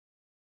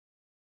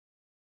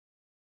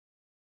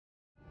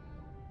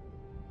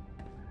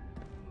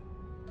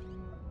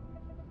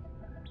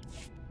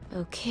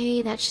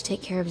Okay, that should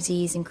take care of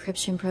Z's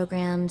encryption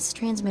programs,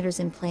 transmitters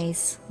in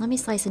place. Let me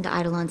slice into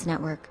Eidolon's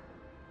network.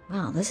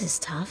 Wow, this is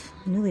tough.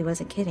 I knew he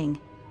wasn't kidding.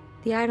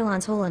 The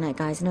Eidolon's Holonet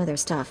guys know their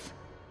stuff.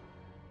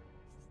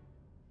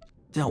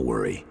 Don't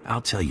worry,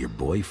 I'll tell your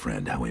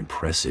boyfriend how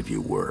impressive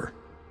you were.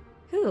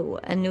 Who,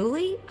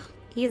 Anuli?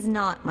 He is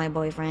not my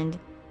boyfriend.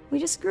 We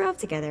just grew up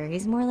together.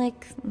 He's more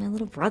like my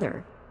little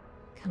brother.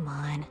 Come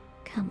on,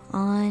 come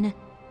on.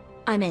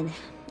 I'm in.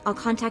 I'll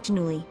contact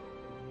Anuli.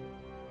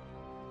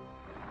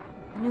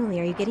 Anuli,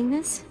 are you getting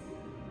this?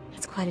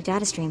 That's quite a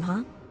data stream,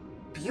 huh?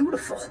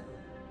 Beautiful.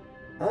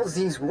 All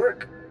Z's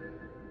work.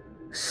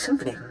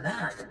 Symphony of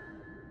math.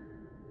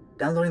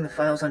 Downloading the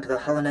files onto the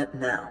Holonet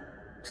now.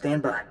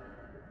 Stand by.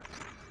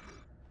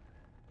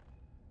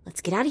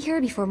 Let's get out of here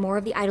before more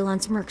of the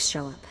Eidolon's mercs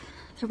show up.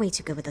 They're way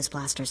too good with those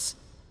blasters.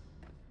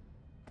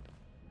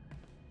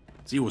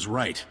 Z was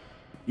right.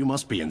 You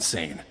must be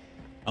insane.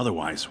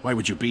 Otherwise, why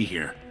would you be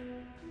here?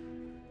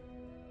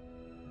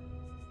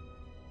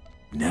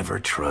 Never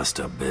trust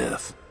a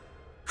Bith.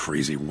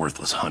 Crazy,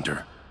 worthless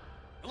hunter.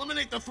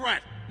 Eliminate the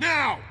threat,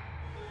 now!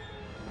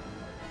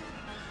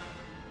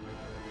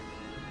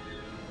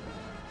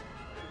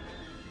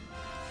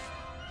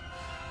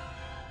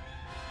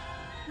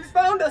 He's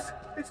found us!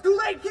 It's too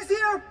late! He's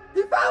here!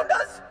 He found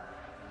us!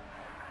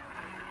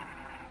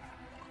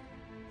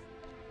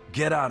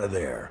 Get out of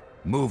there.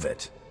 Move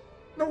it.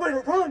 Nowhere to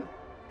run!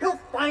 He'll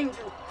find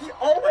you! He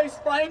always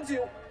finds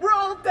you! We're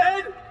all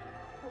dead!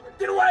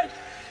 Get away!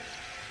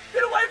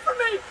 Get away from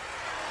me!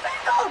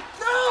 No!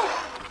 No!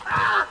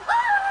 Ah!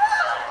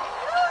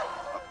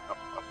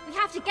 We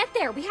have to get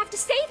there! We have to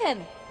save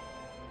him!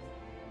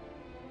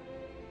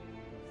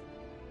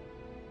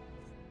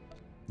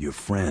 Your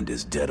friend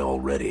is dead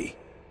already.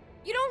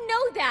 You don't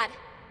know that!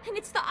 And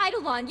it's the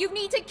Eidolon! You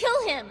need to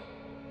kill him!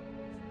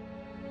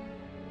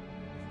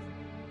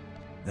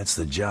 That's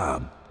the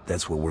job.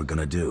 That's what we're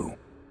gonna do.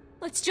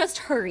 Let's just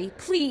hurry,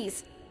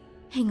 please!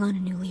 Hang on,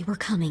 Anuli, we're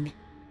coming.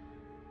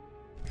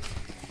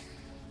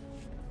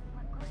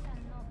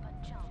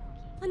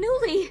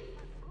 Anuli!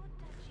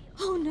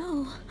 Oh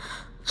no!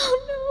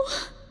 Oh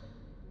no!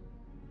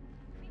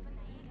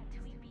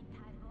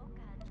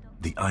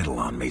 The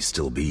Eidolon may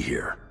still be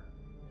here.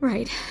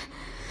 Right.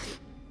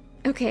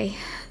 Okay.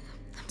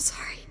 I'm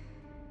sorry.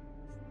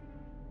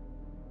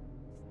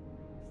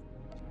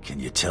 Can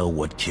you tell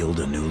what killed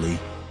Anuli?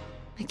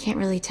 I can't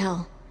really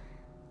tell.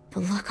 The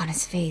look on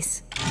his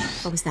face.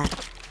 What was that?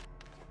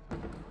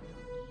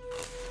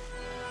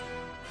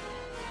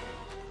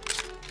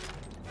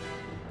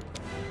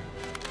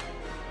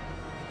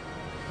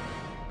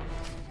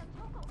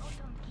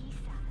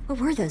 What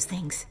were those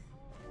things?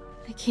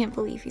 I can't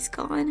believe he's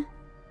gone.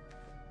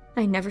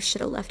 I never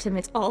should have left him.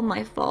 It's all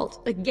my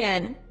fault.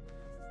 Again.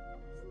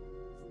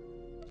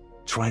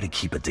 Try to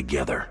keep it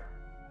together.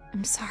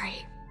 I'm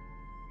sorry.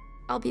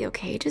 I'll be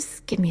okay.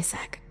 Just give me a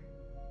sec.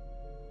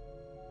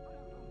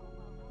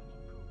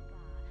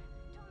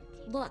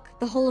 Look,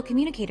 the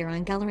holocommunicator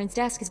on Gelleran's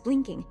desk is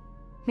blinking.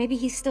 Maybe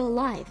he's still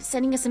alive,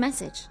 sending us a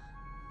message.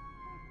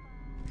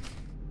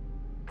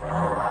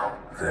 Oh,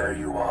 there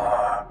you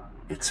are.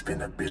 It's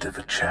been a bit of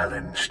a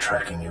challenge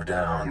tracking you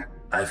down.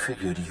 I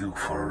figured you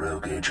for a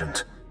rogue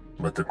agent,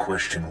 but the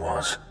question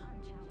was,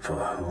 for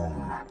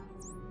whom?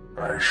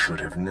 I should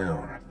have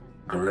known.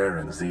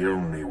 Gelleran's the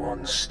only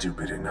one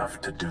stupid enough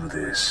to do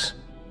this.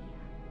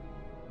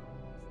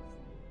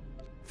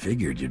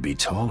 Figured you'd be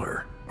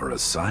taller, or a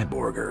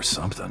cyborg or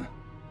something.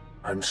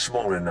 I'm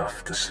small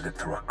enough to slip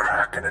through a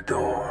crack in a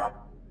door,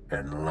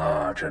 and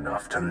large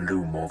enough to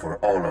loom over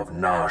all of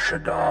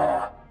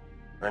Shaddaa.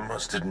 I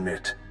must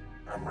admit,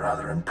 I'm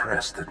rather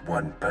impressed that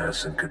one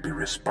person could be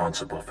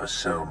responsible for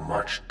so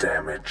much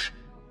damage.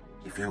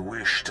 If you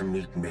wish to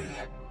meet me,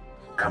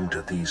 come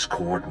to these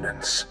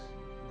coordinates.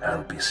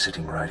 I'll be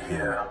sitting right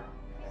here,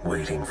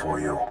 waiting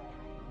for you.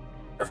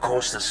 Of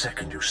course, the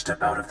second you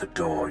step out of the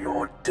door,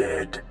 you're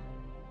dead.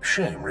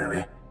 Shame,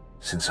 really,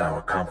 since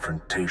our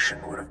confrontation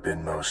would have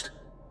been most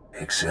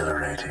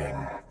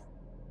exhilarating.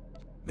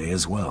 May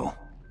as well.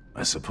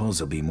 I suppose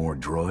there'll be more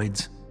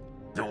droids?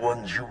 The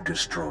ones you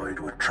destroyed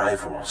were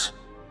trifles,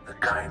 the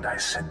kind I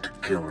sent to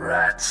kill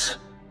rats.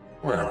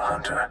 Well,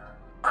 Hunter,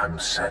 I'm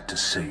sad to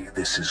say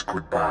this is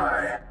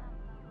goodbye.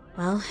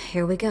 Well,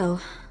 here we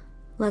go.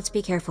 Let's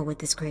be careful with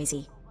this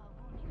crazy.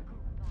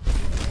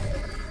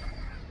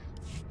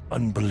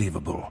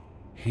 Unbelievable.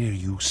 Here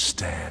you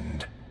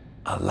stand,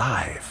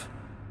 alive.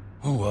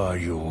 Who are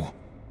you,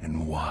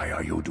 and why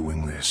are you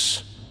doing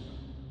this?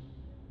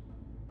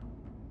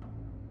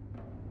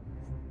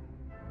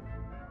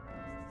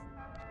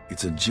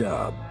 It's a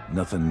job,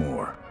 nothing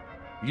more.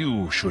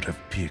 You should have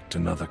picked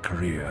another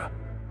career.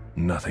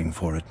 Nothing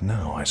for it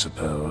now, I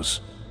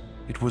suppose.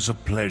 It was a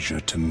pleasure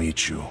to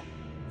meet you.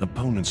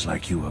 Opponents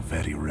like you are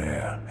very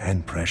rare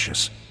and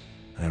precious.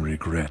 I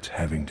regret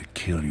having to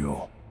kill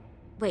you.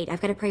 Wait,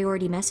 I've got a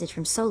priority message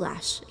from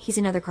Solash. He's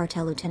another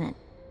cartel lieutenant.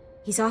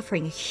 He's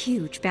offering a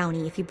huge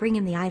bounty if you bring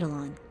him the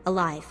Eidolon,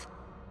 alive.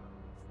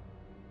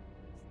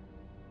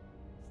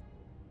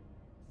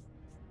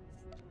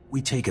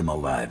 We take him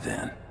alive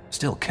then.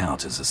 Still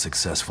counts as a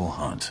successful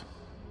hunt.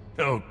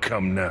 Oh,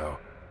 come now.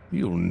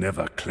 You'll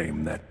never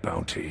claim that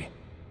bounty.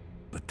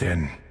 But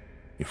then,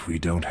 if we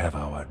don't have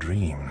our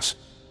dreams,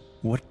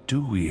 what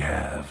do we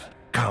have?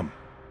 Come,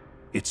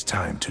 it's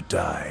time to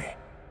die.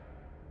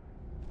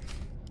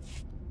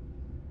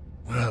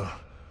 Well,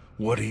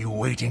 what are you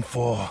waiting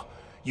for?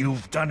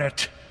 You've done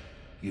it.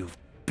 You've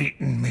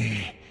beaten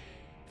me.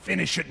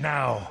 Finish it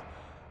now,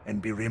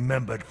 and be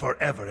remembered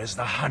forever as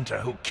the hunter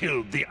who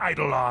killed the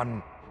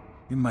Eidolon.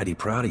 You're mighty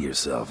proud of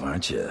yourself,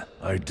 aren't you?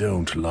 I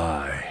don't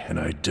lie, and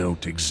I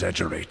don't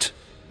exaggerate.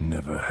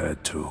 Never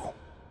had to.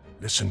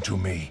 Listen to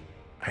me.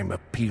 I'm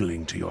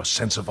appealing to your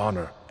sense of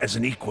honor as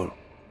an equal.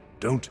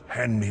 Don't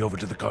hand me over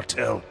to the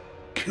cartel.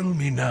 Kill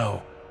me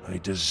now. I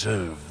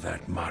deserve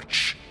that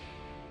much.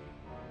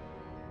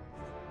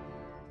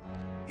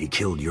 He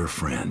killed your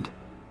friend.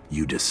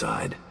 You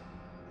decide.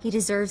 He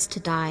deserves to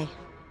die,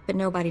 but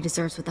nobody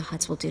deserves what the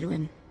Hutts will do to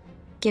him.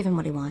 Give him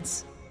what he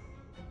wants.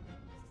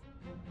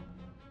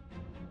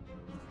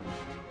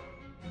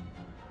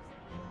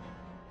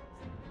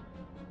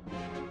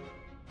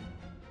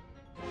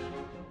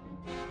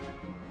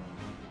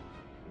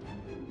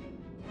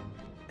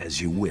 As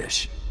you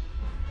wish.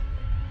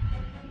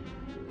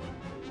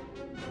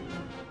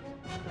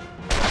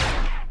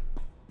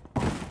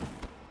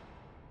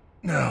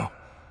 Now,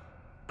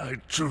 I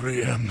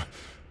truly am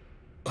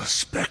a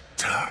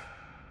specter.